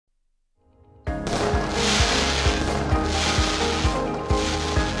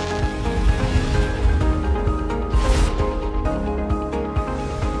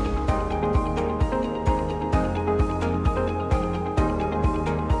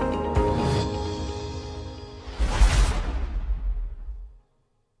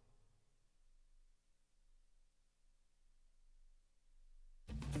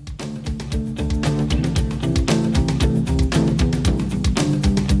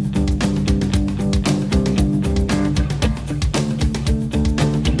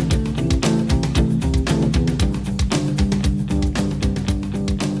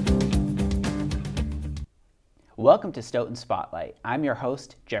Welcome to Stoughton Spotlight. I'm your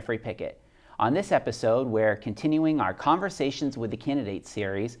host, Jeffrey Pickette. On this episode, we're continuing our Conversations with the Candidates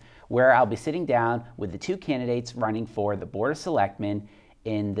series, where I'll be sitting down with the two candidates running for the Board of Selectmen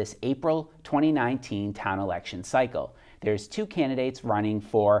in this April 2019 town election cycle. There's two candidates running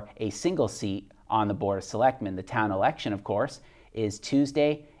for a single seat on the Board of Selectmen. The town election, of course, is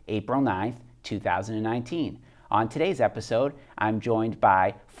Tuesday, April 9th, 2019. On today's episode, I'm joined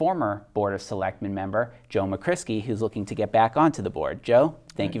by former Board of Selectmen member Joe Mokrisky, who's looking to get back onto the board. Joe,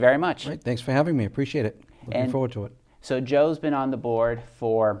 thank you very much. Great. Thanks for having me. Appreciate it. Looking forward to it. So Joe's been on the board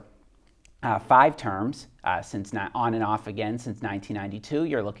for 5 terms, on and off again since 1992.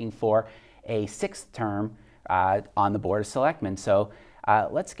 You're looking for a 6th term on the Board of Selectmen. So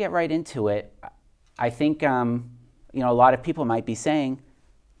let's get right into it. I think a lot of people might be saying,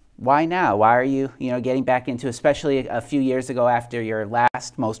 why now? Why are you, getting back into, especially a few years ago after your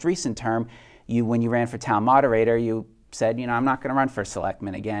most recent term, when you ran for town moderator, you said, I'm not going to run for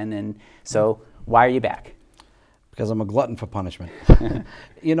selectman again. And so why are you back? Because I'm a glutton for punishment.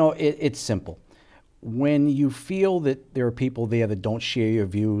 It's simple. When you feel that there are people there that don't share your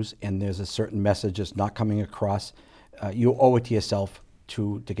views and there's a certain message that's not coming across, you owe it to yourself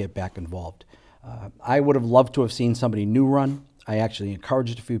to get back involved. I would have loved to have seen somebody new run. I actually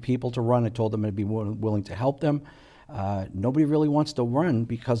encouraged a few people to run. I told them I'd be willing to help them. Nobody really wants to run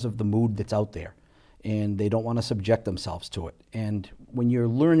because of the mood that's out there, and they don't want to subject themselves to it. And when you're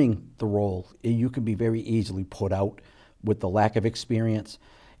learning the role, you can be very easily put out with the lack of experience.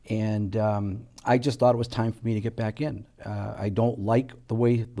 And I just thought it was time for me to get back in. I don't like the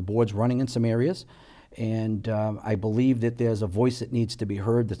way the board's running in some areas, and I believe that there's a voice that needs to be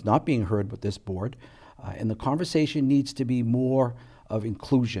heard that's not being heard with this board. And the conversation needs to be more of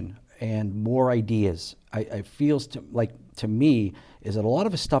inclusion and more ideas. I feel to me is that a lot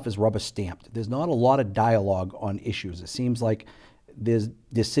of this stuff is rubber stamped. There's not a lot of dialogue on issues. It seems like there's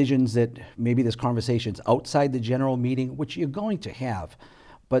decisions that maybe there's conversations outside the general meeting, which you're going to have,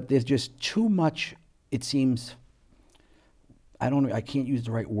 but there's just too much, it seems, I can't use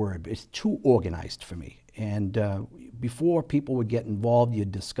the right word, but it's too organized for me. And before people would get involved,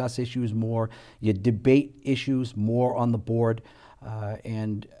 you'd discuss issues more, you'd debate issues more on the board.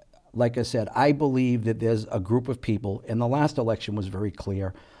 And like I said, I believe that there's a group of people, and the last election was very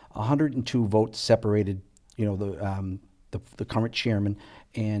clear, 102 votes separated, the current chairman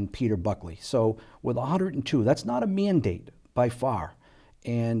and Peter Buckley. So with 102, that's not a mandate by far.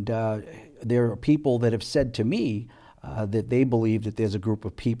 And there are people that have said to me that they believe that there's a group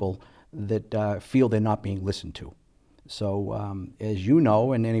of people that feel they're not being listened to. So as you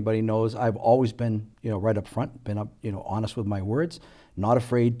know, and anybody knows, I've always been, right up front, been honest with my words, not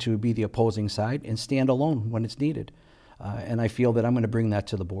afraid to be the opposing side and stand alone when it's needed. And I feel that I'm going to bring that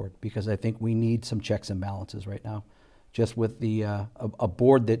to the board because I think we need some checks and balances right now. Just with the a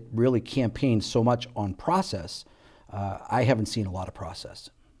board that really campaigns so much on process, I haven't seen a lot of process,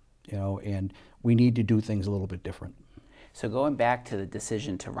 and we need to do things a little bit different. So going back to the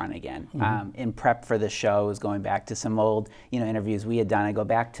decision to run again, in prep for the show, I was going back to some old, interviews we had done. I go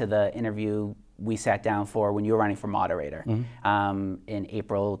back to the interview we sat down for when you were running for moderator in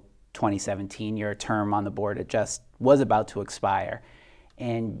April 2017. Your term on the board, was about to expire.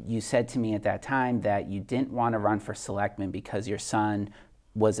 And you said to me at that time that you didn't want to run for selectman because your son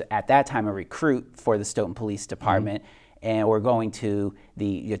was at that time a recruit for the Stoughton Police Department. And we're going to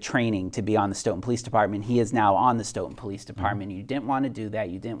the training to be on the Stoughton Police Department. He is now on the Stoughton Police Department. You didn't want to do that.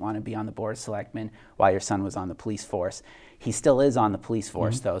 You didn't want to be on the Board of Selectmen while your son was on the police force. He still is on the police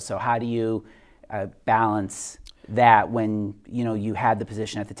force, though. So how do you balance that when you had the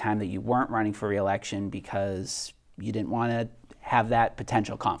position at the time that you weren't running for re-election because you didn't want to have that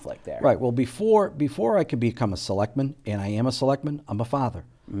potential conflict there? Right. Well, before I could become a selectman, and I am a selectman, I'm a father.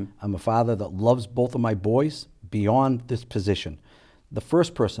 I'm a father that loves both of my boys beyond this position. The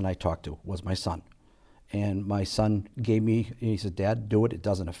first person I talked to was my son. And my son he said, "Dad, do it. It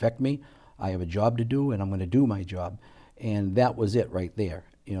doesn't affect me. I have a job to do, and I'm going to do my job." And that was it right there.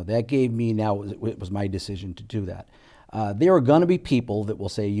 That gave me, now it was my decision to do that. There are going to be people that will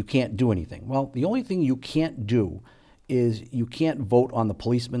say you can't do anything. Well, the only thing you can't do is you can't vote on the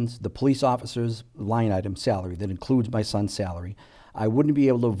police officers' line item salary. That includes my son's salary. I wouldn't be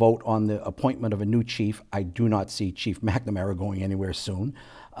able to vote on the appointment of a new chief. I do not see Chief McNamara going anywhere soon.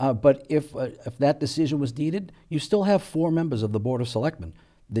 But if that decision was needed, you still have 4 members of the Board of Selectmen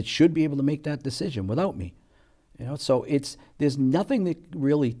that should be able to make that decision without me. So there's nothing that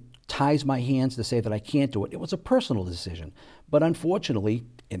really ties my hands to say that I can't do it. It was a personal decision. But unfortunately,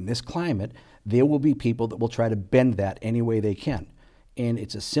 in this climate, there will be people that will try to bend that any way they can. And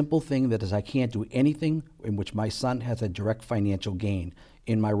it's a simple thing that is I can't do anything in which my son has a direct financial gain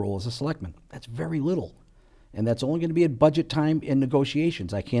in my role as a selectman. That's very little. And that's only going to be at budget time in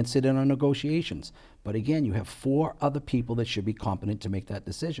negotiations. I can't sit in on negotiations. But again, you have 4 other people that should be competent to make that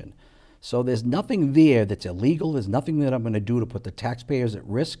decision. So there's nothing there that's illegal. There's nothing that I'm going to do to put the taxpayers at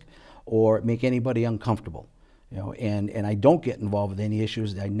risk or make anybody uncomfortable. And I don't get involved with any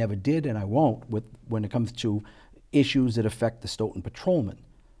issues. I never did, and I won't when it comes to issues that affect the Stoughton patrolmen.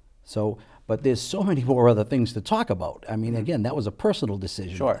 So, but there's so many more other things to talk about. I mean, again, that was a personal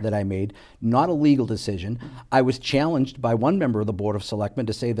decision that I made, not a legal decision. I was challenged by one member of the Board of Selectmen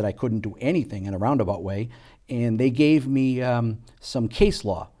to say that I couldn't do anything in a roundabout way, and they gave me some case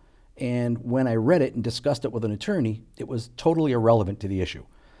law. And when I read it and discussed it with an attorney, it was totally irrelevant to the issue.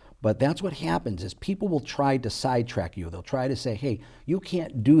 But that's what happens is people will try to sidetrack you. They'll try to say, hey, you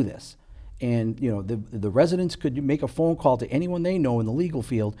can't do this. And the residents could make a phone call to anyone they know in the legal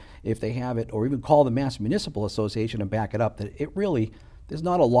field if they have it, or even call the Mass Municipal Association and back it up. That it really, there's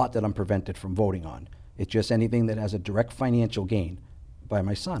not a lot that I'm prevented from voting on. It's just anything that has a direct financial gain by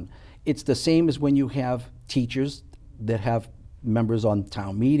my son. It's the same as when you have teachers that have members on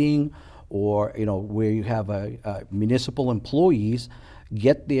town meeting, or where you have municipal employees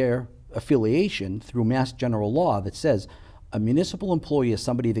get their affiliation through Mass General Law that says a municipal employee is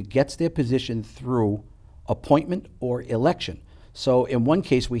somebody that gets their position through appointment or election. So in one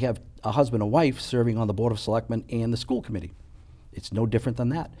case, we have a husband and wife serving on the Board of Selectmen and the school committee. It's no different than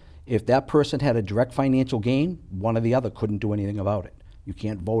that. If that person had a direct financial gain, one or the other couldn't do anything about it. You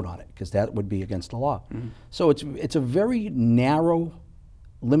can't vote on it because that would be against the law. So it's a very narrow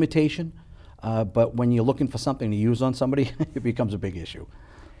limitation, but when you're looking for something to use on somebody, it becomes a big issue.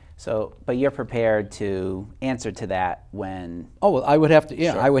 So, but you're prepared to answer to that when? Oh, well, I would have to.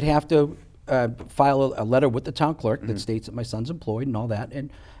 Yeah, sure. I would have to file a letter with the town clerk that states that my son's employed and all that,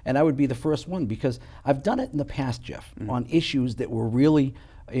 and I would be the first one because I've done it in the past, Jeff, on issues that were really,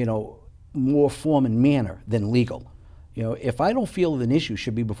 more form and manner than legal. If I don't feel that an issue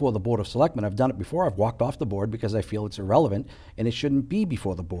should be before the Board of Selectmen, I've done it before. I've walked off the board because I feel it's irrelevant and it shouldn't be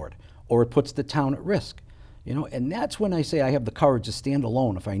before the board, or it puts the town at risk. And that's when I say I have the courage to stand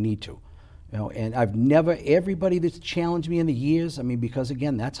alone if I need to. And I've never, everybody that's challenged me in the years, I mean, because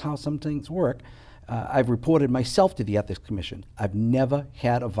again, that's how some things work, I've reported myself to the Ethics Commission. I've never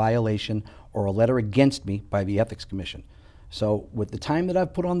had a violation or a letter against me by the Ethics Commission. So with the time that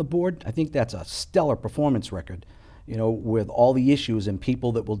I've put on the board, I think that's a stellar performance record, with all the issues and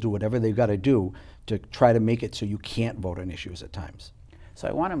people that will do whatever they've got to do to try to make it so you can't vote on issues at times. So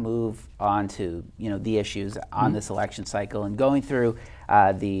I want to move on to the issues on this election cycle and going through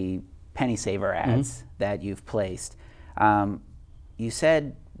the penny saver ads that you've placed. You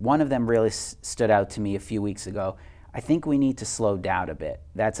said one of them really stood out to me a few weeks ago. I think we need to slow down a bit.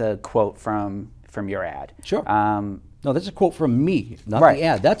 That's a quote from your ad. Sure. No, that's a quote from me, not the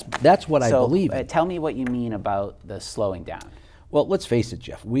ad. That's what I believe in. Tell me what you mean about the slowing down. Well, let's face it,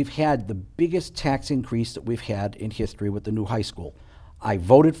 Jeff. We've had the biggest tax increase that we've had in history with the new high school. I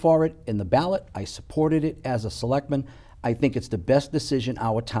voted for it in the ballot. I supported it as a selectman. I think it's the best decision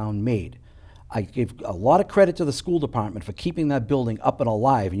our town made. I give a lot of credit to the school department for keeping that building up and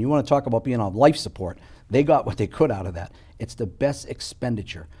alive. And you want to talk about being on life support. They got what they could out of that. It's the best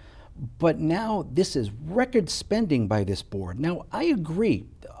expenditure. But now this is record spending by this board. Now, I agree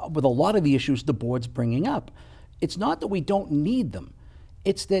with a lot of the issues the board's bringing up. It's not that we don't need them.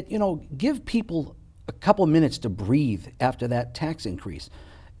 It's that, give people a couple minutes to breathe after that tax increase.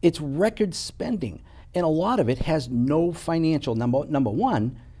 It's record spending, and a lot of it has no financial. Number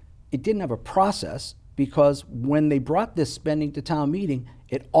one, it didn't have a process because when they brought this spending to town meeting,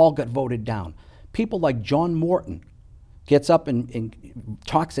 it all got voted down. People like John Morton gets up and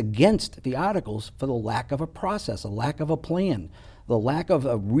talks against the articles for the lack of a process, a lack of a plan, the lack of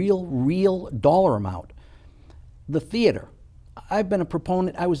a real dollar amount. The theater. I've been a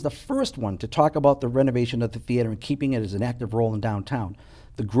proponent. I was the first one to talk about the renovation of the theater and keeping it as an active role in downtown.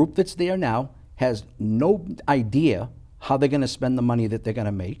 The group that's there now has no idea how they're going to spend the money that they're going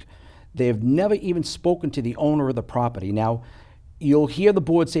to make. They've never even spoken to the owner of the property. Now, you'll hear the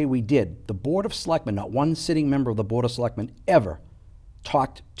board say we did. The Board of Selectmen, not one sitting member of the Board of Selectmen ever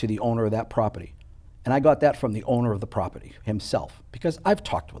talked to the owner of that property. And I got that from the owner of the property himself because I've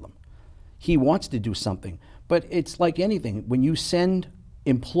talked with him. He wants to do something. But it's like anything. When you send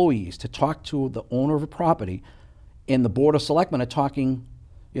employees to talk to the owner of a property and the Board of Selectmen are talking,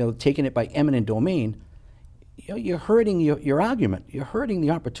 taking it by eminent domain, you're hurting your argument. You're hurting the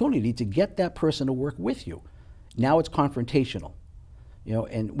opportunity to get that person to work with you. Now it's confrontational.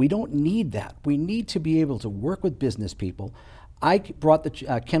 And we don't need that. We need to be able to work with business people. I brought the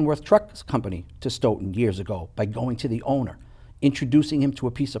Kenworth Truck Company to Stoughton years ago by going to the owner, introducing him to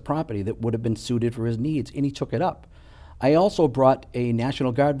a piece of property that would have been suited for his needs, and he took it up. I also brought a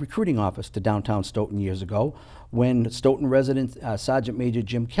National Guard recruiting office to downtown Stoughton years ago when Stoughton resident Sergeant Major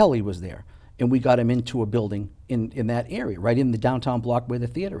Jim Kelly was there, and we got him into a building in that area, right in the downtown block where the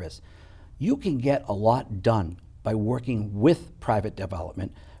theater is. You can get a lot done by working with private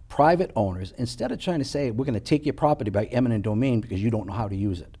development, private owners, instead of trying to say, we're going to take your property by eminent domain because you don't know how to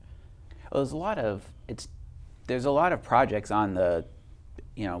use it. Well, there's a lot of projects on the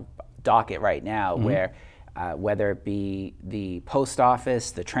docket right now where whether it be the post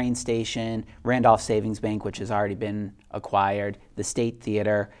office, the train station, Randolph Savings Bank, which has already been acquired, the State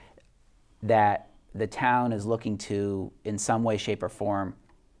Theater, that the town is looking to, in some way, shape, or form,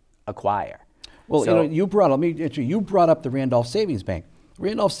 acquire. Well, So- you brought up the Randolph Savings Bank.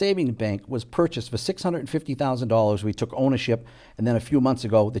 Randolph Savings Bank was purchased for $650,000. We took ownership, and then a few months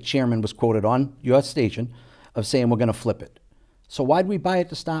ago, the chairman was quoted on your station of saying we're going to flip it. So why did we buy it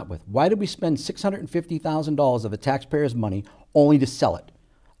to start with? Why did we spend $650,000 of the taxpayers' money only to sell it?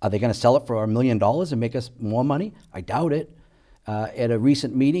 Are they going to sell it for $1 million and make us more money? I doubt it. At a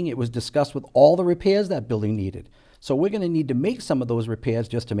recent meeting, it was discussed with all the repairs that building needed. So we're going to need to make some of those repairs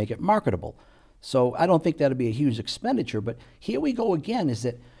just to make it marketable. So I don't think that'll be a huge expenditure, but here we go again, is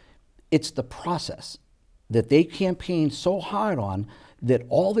that it's the process that they campaigned so hard on that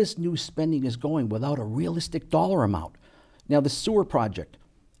all this new spending is going without a realistic dollar amount. Now, the sewer project,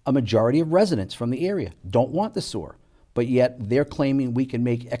 a majority of residents from the area don't want the sewer, but yet they're claiming we can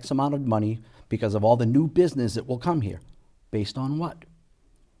make X amount of money because of all the new business that will come here. Based on what?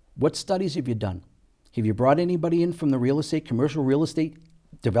 What studies have you done? Have you brought anybody in from the commercial real estate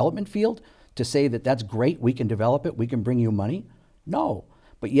development field to say that that's great, we can develop it, we can bring you money? No,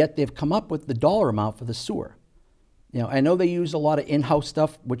 but yet they've come up with the dollar amount for the sewer. I know they use a lot of in-house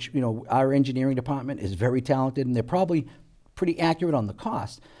stuff, which, our engineering department is very talented, and they're probably pretty accurate on the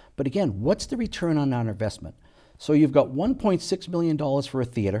cost. But again, what's the return on our investment? So you've got $1.6 million for a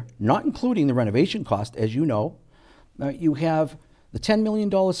theater, not including the renovation cost, as you know. You have the $10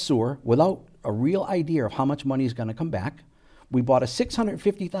 million sewer without a real idea of how much money is going to come back. We bought a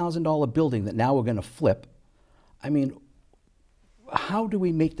 $650,000 building that now we're going to flip. I mean, how do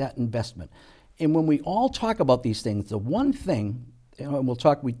we make that investment? And when we all talk about these things, the one thing, and we'll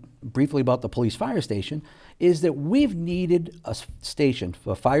talk briefly about the police fire station, is that we've needed a station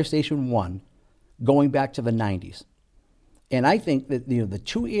for Fire Station 1 going back to the 90s. And I think that the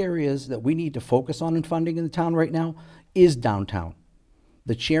two areas that we need to focus on in funding in the town right now is downtown.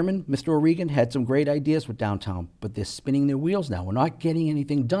 The chairman, Mr. O'Regan, had some great ideas with downtown, but they're spinning their wheels now. We're not getting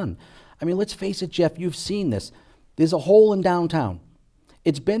anything done. I mean, let's face it, Jeff, you've seen this. There's a hole in downtown.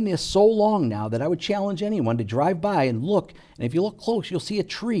 It's been there so long now that I would challenge anyone to drive by and look, and if you look close, you'll see a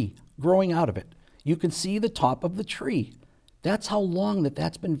tree growing out of it. You can see the top of the tree. That's how long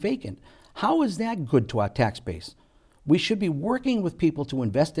that's been vacant. How is that good to our tax base? We should be working with people to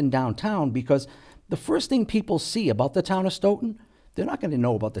invest in downtown, because the first thing people see about the town of Stoughton, they're not going to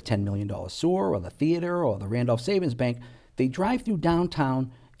know about the $10 million sewer or the theater or the Randolph Savings Bank. They drive through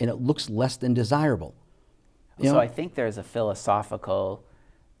downtown and it looks less than desirable. So I think there's a philosophical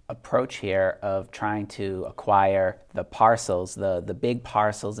approach here of trying to acquire the parcels, the big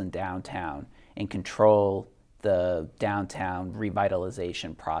parcels in downtown, and control the downtown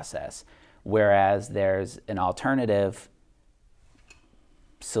revitalization process. Whereas there's an alternative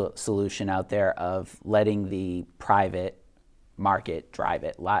solution out there of letting the private market drive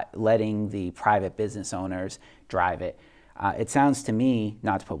it, letting the private business owners drive it. It sounds to me,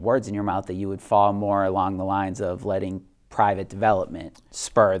 not to put words in your mouth, that you would fall more along the lines of letting private development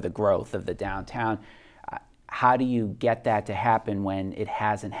spur the growth of the downtown. How do you get that to happen when it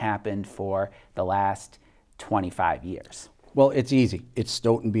hasn't happened for the last 25 years? Well, it's easy. It's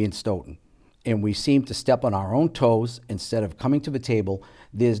Stoughton being Stoughton. And we seem to step on our own toes instead of coming to the table.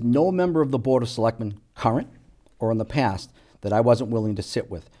 There's no member of the Board of Selectmen, current or in the past, that I wasn't willing to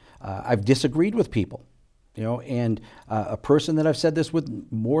sit with. I've disagreed with people, and a person that I've said this with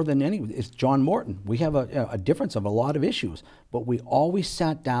more than any is John Morton. We have a difference of a lot of issues, but we always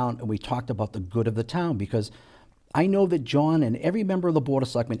sat down and we talked about the good of the town, because I know that John and every member of the Board of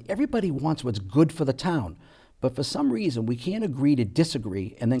Selectmen, everybody wants what's good for the town. But for some reason, we can't agree to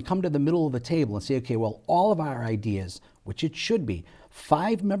disagree and then come to the middle of the table and say, okay, well, all of our ideas, which it should be,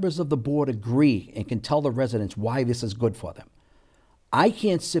 5 members of the board agree and can tell the residents why this is good for them. I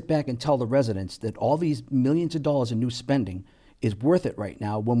can't sit back and tell the residents that all these millions of dollars in new spending is worth it right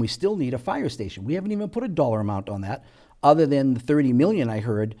now when we still need a fire station. We haven't even put a dollar amount on that, other than the $30 million I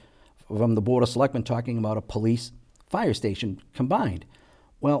heard from the Board of Selectmen talking about a police fire station combined.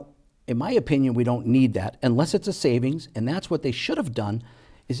 Well, in my opinion, we don't need that unless it's a savings, and that's what they should have done,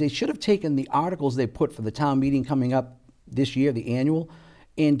 is they should have taken the articles they put for the town meeting coming up this year, the annual,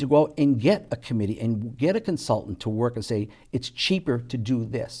 and to go out and get a committee and get a consultant to work and say, it's cheaper to do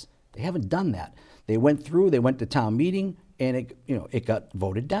this. They haven't done that. They went to town meeting, and it got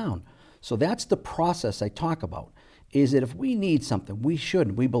voted down. So that's the process I talk about, is that if we need something,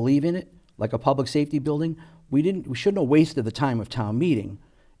 we believe in it, like a public safety building, we shouldn't have wasted the time of town meeting.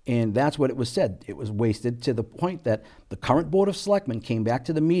 And that's what it was said. It was wasted to the point that the current Board of Selectmen came back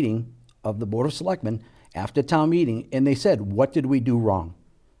to the meeting of the Board of Selectmen after town meeting, and they said, what did we do wrong?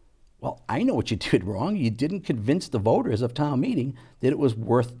 Well, I know what you did wrong. You didn't convince the voters of town meeting that it was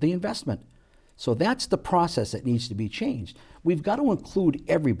worth the investment. So that's the process that needs to be changed. We've got to include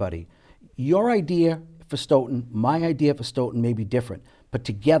everybody. Your idea for Stoughton, my idea for Stoughton may be different, but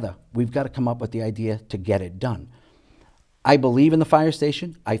together we've got to come up with the idea to get it done. I believe in the fire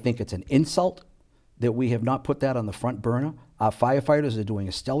station. I think it's an insult that we have not put that on the front burner. Our firefighters are doing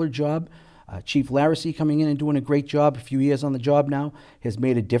a stellar job. Chief Larissy coming in and doing a great job, a few years on the job now, has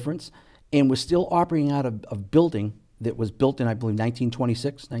made a difference. And we're still operating out of a building that was built in, I believe,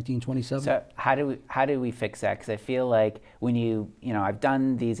 1926, 1927. So how do we fix that? Because I feel like when I've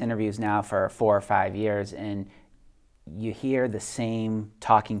done these interviews now for 4 or 5 years, and you hear the same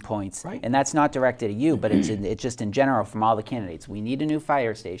talking points, right? And that's not directed at you, but it's just in general from all the candidates. We need a new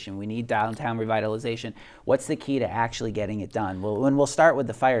fire station. We need downtown revitalization. What's the key to actually getting it done? Well, we'll start with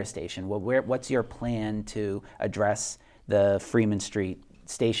the fire station. What's your plan to address the Freeman Street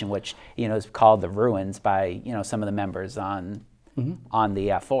station, which is called the ruins by some of the members on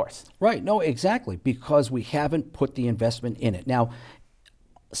the force? Right. No, exactly, because we haven't put the investment in it. Now,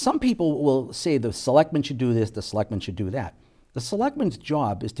 some people will say the selectmen should do this, the selectmen should do that. The selectman's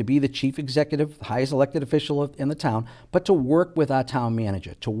job is to be the chief executive, the highest elected official in the town, but to work with our town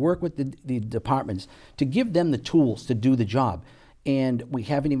manager, to work with the departments, to give them the tools to do the job. And we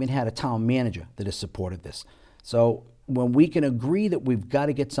haven't even had a town manager that has supported this. So when we can agree that we've got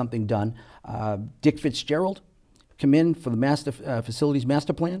to get something done, Dick Fitzgerald come in for the facilities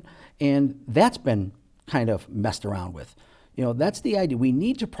master plan, and that's been kind of messed around with. That's the idea. We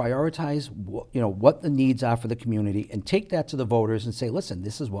need to prioritize, what the needs are for the community and take that to the voters and say, listen,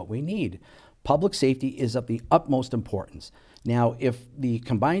 this is what we need. Public safety is of the utmost importance. Now, if the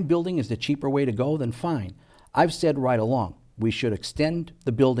combined building is the cheaper way to go, then fine. I've said right along, we should extend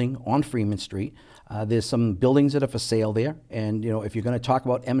the building on Freeman Street. There's some buildings that are for sale there, and if you're going to talk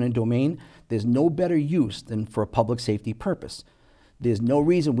about eminent domain, there's no better use than for a public safety purpose. There's no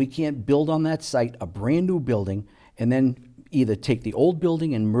reason we can't build on that site a brand new building and then either take the old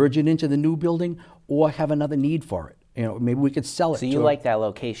building and merge it into the new building, or have another need for it. Maybe we could sell it. So you like that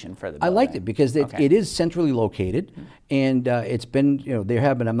location for the building? I liked it because it is centrally located, and it's been, there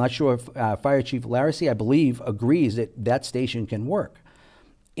have been, I'm not sure if Fire Chief Larissy, I believe, agrees that that station can work.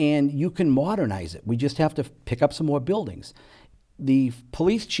 And you can modernize it. We just have to pick up some more buildings. The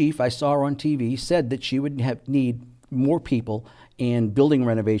police chief I saw on TV said that she would need more people and building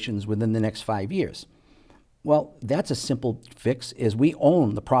renovations within the next 5 years. Well, that's a simple fix, is we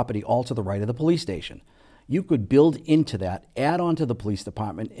own the property all to the right of the police station. You could build into that, add on to the police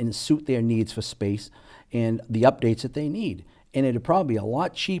department, and suit their needs for space and the updates that they need. And it'd probably be a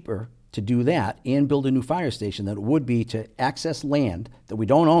lot cheaper to do that and build a new fire station than it would be to access land that we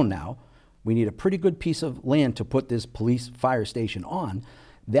don't own now. We need a pretty good piece of land to put this police fire station on.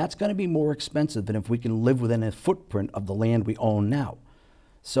 That's going to be more expensive than if we can live within a footprint of the land we own now.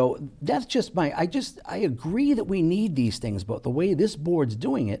 So that's just I agree that we need these things, but the way this board's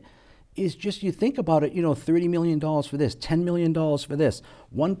doing it is just, you think about it, $30 million for this, $10 million for this,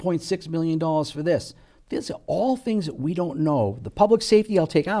 $1.6 million for this. These are all things that we don't know. The public safety I'll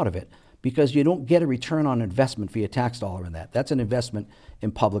take out of it, because you don't get a return on investment for your tax dollar in that. That's an investment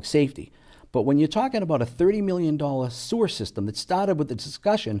in public safety. But when you're talking about a $30 million sewer system that started with the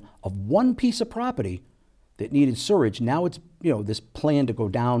discussion of one piece of property that needed sewage, now it's, this plan to go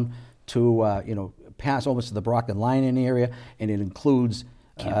down to, pass almost to the Brockton Lion area, and it includes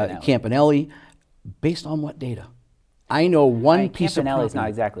Campanelli. Based on what data? I know one piece of property. Campanelli's not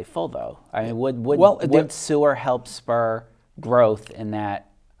exactly full, though. I mean, would sewer help spur growth in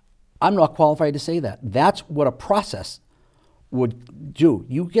that? I'm not qualified to say that. That's what a process would do.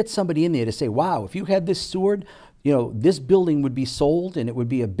 You get somebody in there to say, wow, if you had this sewered, this building would be sold and it would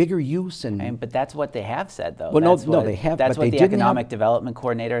be a bigger use. But that's what they have said, though. Well, no, they have. That's what the economic development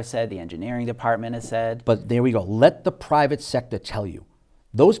coordinator has said, the engineering department has said. But there we go. Let the private sector tell you.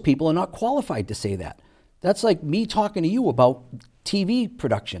 Those people are not qualified to say that. That's like me talking to you about TV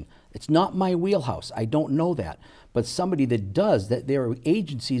production. It's not my wheelhouse. I don't know that. But somebody that does, that there are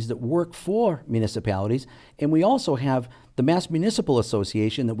agencies that work for municipalities, and we also have the Mass Municipal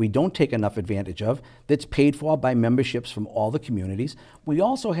Association that we don't take enough advantage of, that's paid for by memberships from all the communities. We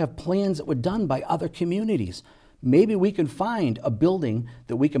also have plans that were done by other communities. Maybe we can find a building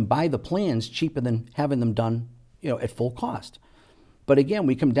that we can buy the plans cheaper than having them done, at full cost. But again,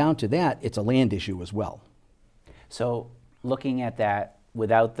 we come down to that, it's a land issue as well. So looking at that,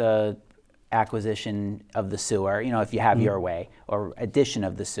 without the acquisition of the sewer, if you have your way, or addition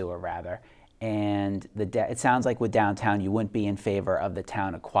of the sewer rather, and it sounds like with downtown, you wouldn't be in favor of the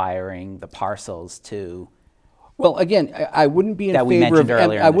town acquiring the parcels to. Well, again, I wouldn't be in that we favor mentioned of.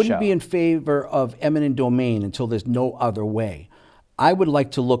 earlier in I the wouldn't show. be in favor of eminent domain until there's no other way. I would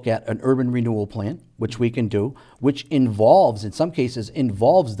like to look at an urban renewal plan, which we can do, which involves, in some cases,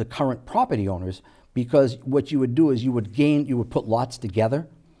 involves the current property owners, because what you would do is you would put lots together,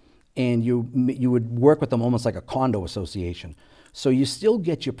 and you would work with them almost like a condo association. So you still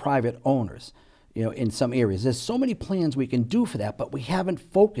get your private owners, in some areas. There's so many plans we can do for that, but we haven't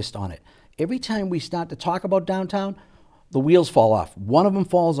focused on it. Every time we start to talk about downtown, the wheels fall off. One of them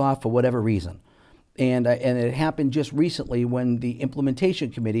falls off for whatever reason. And it happened just recently when the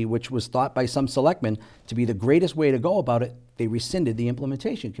implementation committee, which was thought by some selectmen to be the greatest way to go about it, they rescinded the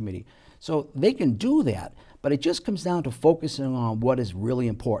implementation committee. So they can do that, but it just comes down to focusing on what is really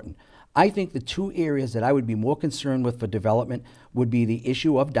important. I think the two areas that I would be more concerned with for development would be the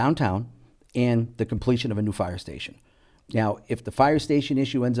issue of downtown and the completion of a new fire station. Now, if the fire station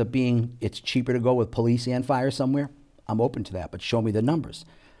issue ends up being it's cheaper to go with police and fire somewhere, I'm open to that, but show me the numbers.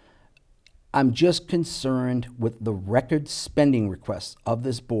 I'm just concerned with the record spending requests of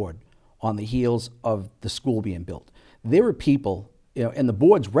this board on the heels of the school being built. There are people, and the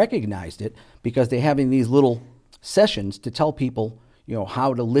board's recognized it because they're having these little sessions to tell people,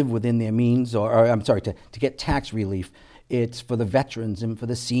 how to live within their means, or I'm sorry, to get tax relief. It's for the veterans and for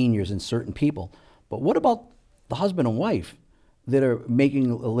the seniors and certain people. But what about the husband and wife that are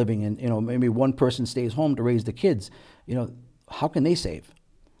making a living, and maybe one person stays home to raise the kids? How can they save?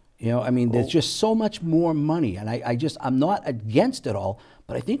 There's just so much more money, and I'm not against it all,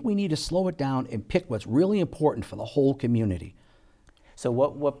 but I think we need to slow it down and pick what's really important for the whole community. So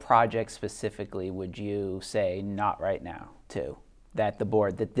what project specifically would you say not right now that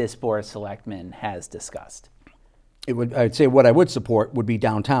this Board of Selectmen has discussed? I'd say what I would support would be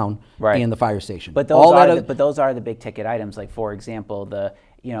downtown and the fire station. But those are the big ticket items. Like, for example,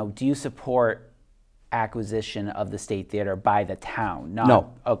 do you support acquisition of the State Theater by the town?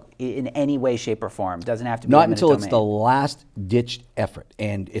 No. In any way, shape, or form. Doesn't have to be not eminent until domain. It's the last ditched effort,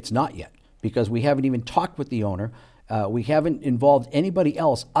 and it's not yet, because we haven't even talked with the owner. We haven't involved anybody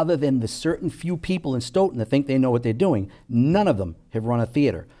else other than the certain few people in Stoughton that think they know what they're doing. None of them have run a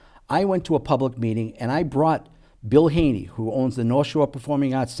theater. I went to a public meeting and I brought Bill Haney, who owns the North Shore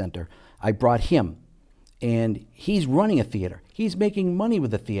Performing Arts Center. I brought him, and he's running a theater. He's making money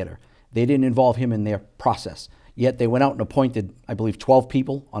with the theater. They didn't involve him in their process. Yet they went out and appointed, I believe, 12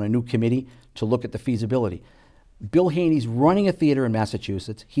 people on a new committee to look at the feasibility. Bill Haney's running a theater in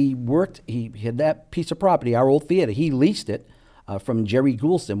Massachusetts. He had that piece of property, our old theater. He leased it from Jerry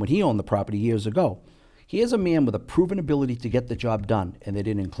Goulston when he owned the property years ago. He is a man with a proven ability to get the job done, and they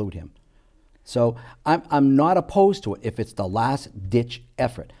didn't include him. So I'm not opposed to it if it's the last ditch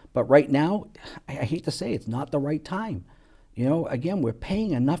effort. But right now, I hate to say it's not the right time. Again, we're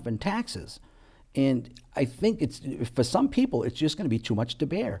paying enough in taxes. And I think for some people, it's just going to be too much to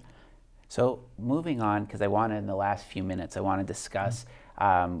bear. So moving on, because in the last few minutes, I want to discuss,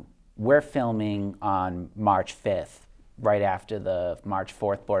 we're filming on March 5th, right after the March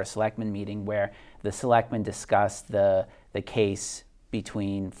 4th Board of Selectmen meeting, where the selectmen discussed the case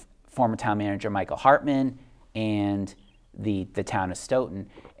between former town manager Michael Hartman and the town of Stoughton,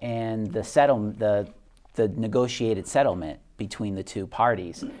 and the negotiated settlement between the two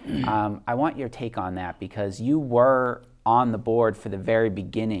parties. I want your take on that, because you were on the board for the very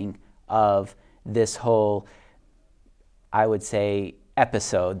beginning of this whole, I would say,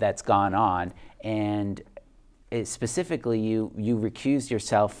 episode that's gone on, and specifically you recused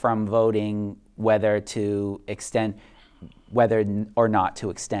yourself from voting whether or not to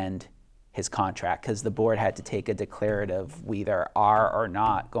extend his contract, because the board had to take a declarative, we either are or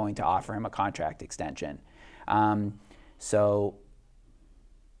not going to offer him a contract extension. So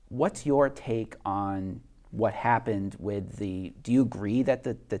what's your take on what happened with do you agree that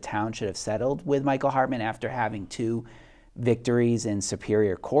the town should have settled with Michael Hartman after having 2 victories in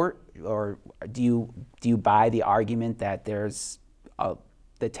Superior Court? Or do you buy the argument that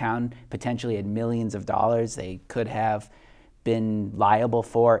the town potentially had millions of dollars they could have been liable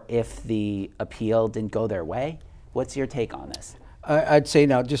for if the appeal didn't go their way? What's your take on this? I'd say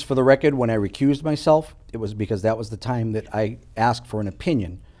now, just for the record, when I recused myself, it was because that was the time that I asked for an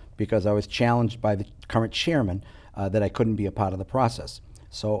opinion, because I was challenged by the current chairman that I couldn't be a part of the process.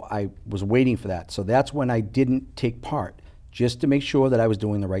 So I was waiting for that. So that's when I didn't take part, just to make sure that I was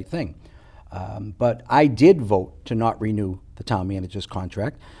doing the right thing. But I did vote to not renew the town manager's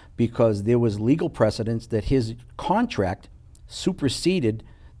contract because there was legal precedence that his contract superseded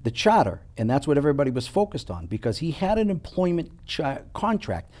the charter, and that's what everybody was focused on, because he had an employment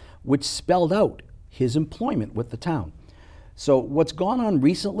contract which spelled out his employment with the town. So what's gone on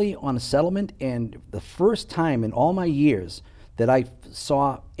recently on a settlement, and the first time in all my years that I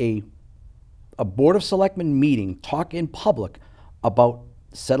saw a Board of Selectmen meeting talk in public about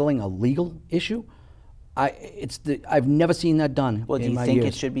settling a legal issue, I've never seen that done. Well, in my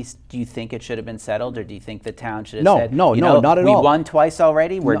years. Do you think it should have been settled, or do you think the town should have said, no, not at all. We won twice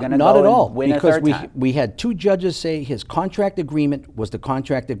already. We're going to not go at all, and win a third time. We had two judges say his contract agreement was the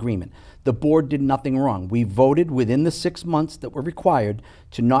contract agreement. The board did nothing wrong. We voted within the 6 months that were required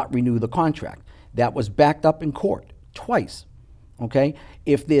to not renew the contract. That was backed up in court twice. Okay,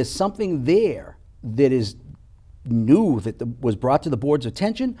 if there's something there that is new that was brought to the board's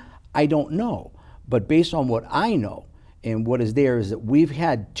attention, I don't know. But based on what I know and what is there is that we've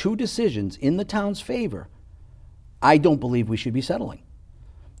had two decisions in the town's favor. I don't believe we should be settling.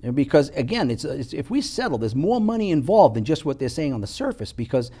 Because again, if we settle, there's more money involved than just what they're saying on the surface,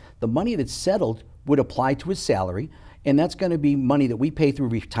 because the money that's settled would apply to his salary, and that's going to be money that we pay through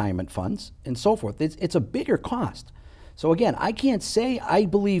retirement funds and so forth. It's a bigger cost. So again, I can't say I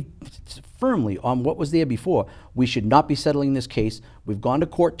believe firmly on what was there before. We should not be settling this case. We've gone to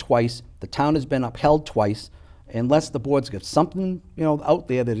court twice. The town has been upheld twice. Unless the board's got something out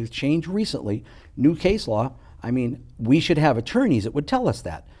there that has changed recently, new case law, I mean, we should have attorneys that would tell us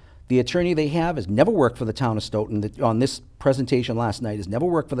that. The attorney they have has never worked for the town of Stoughton. On this presentation last night, has never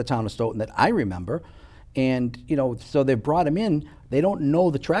worked for the town of Stoughton that I remember. And, so they've brought him in. They don't know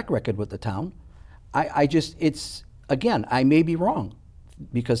the track record with the town. Again, I may be wrong,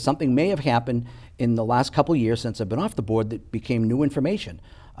 because something may have happened in the last couple of years since I've been off the board that became new information.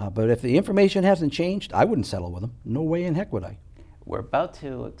 But if the information hasn't changed, I wouldn't settle with them. No way in heck would I. We're about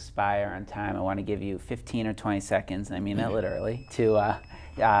to expire on time. I want to give you 15 or 20 seconds, and I mean that literally, to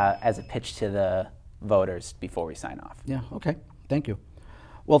as a pitch to the voters before we sign off. Yeah, okay. Thank you.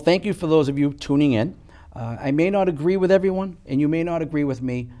 Well, thank you for those of you tuning in. I may not agree with everyone, and you may not agree with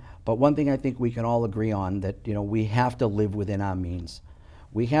me, but one thing I think we can all agree on, that we have to live within our means.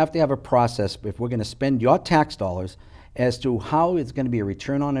 We have to have a process, if we're going to spend your tax dollars, as to how it's going to be a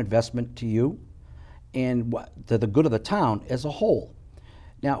return on investment to you and to the good of the town as a whole.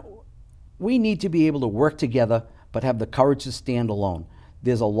 Now, we need to be able to work together, but have the courage to stand alone.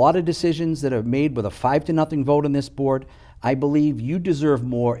 There's a lot of decisions that are made with a 5-0 vote on this board. I believe you deserve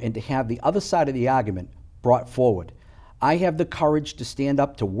more, and to have the other side of the argument brought forward. I have the courage to stand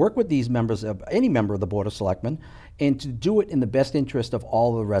up to work with these members, of any member of the Board of Selectmen, and to do it in the best interest of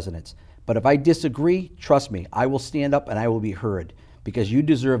all the residents. But if I disagree, trust me, I will stand up and I will be heard, because you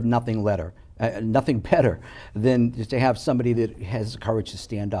deserve nothing better than to have somebody that has the courage to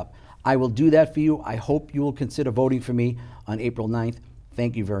stand up. I will do that for you. I hope you will consider voting for me on April 9th.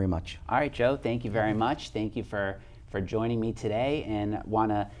 Thank you very much. All right, Joe, thank you very much. Thank you for joining me today, and want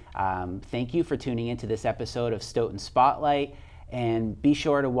to thank you for tuning into this episode of Stoughton Spotlight, and be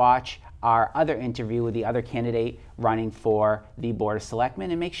sure to watch our other interview with the other candidate running for the Board of Selectmen,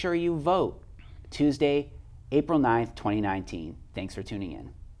 and make sure you vote Tuesday, April 9th, 2019. Thanks for tuning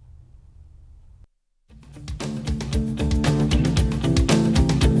in.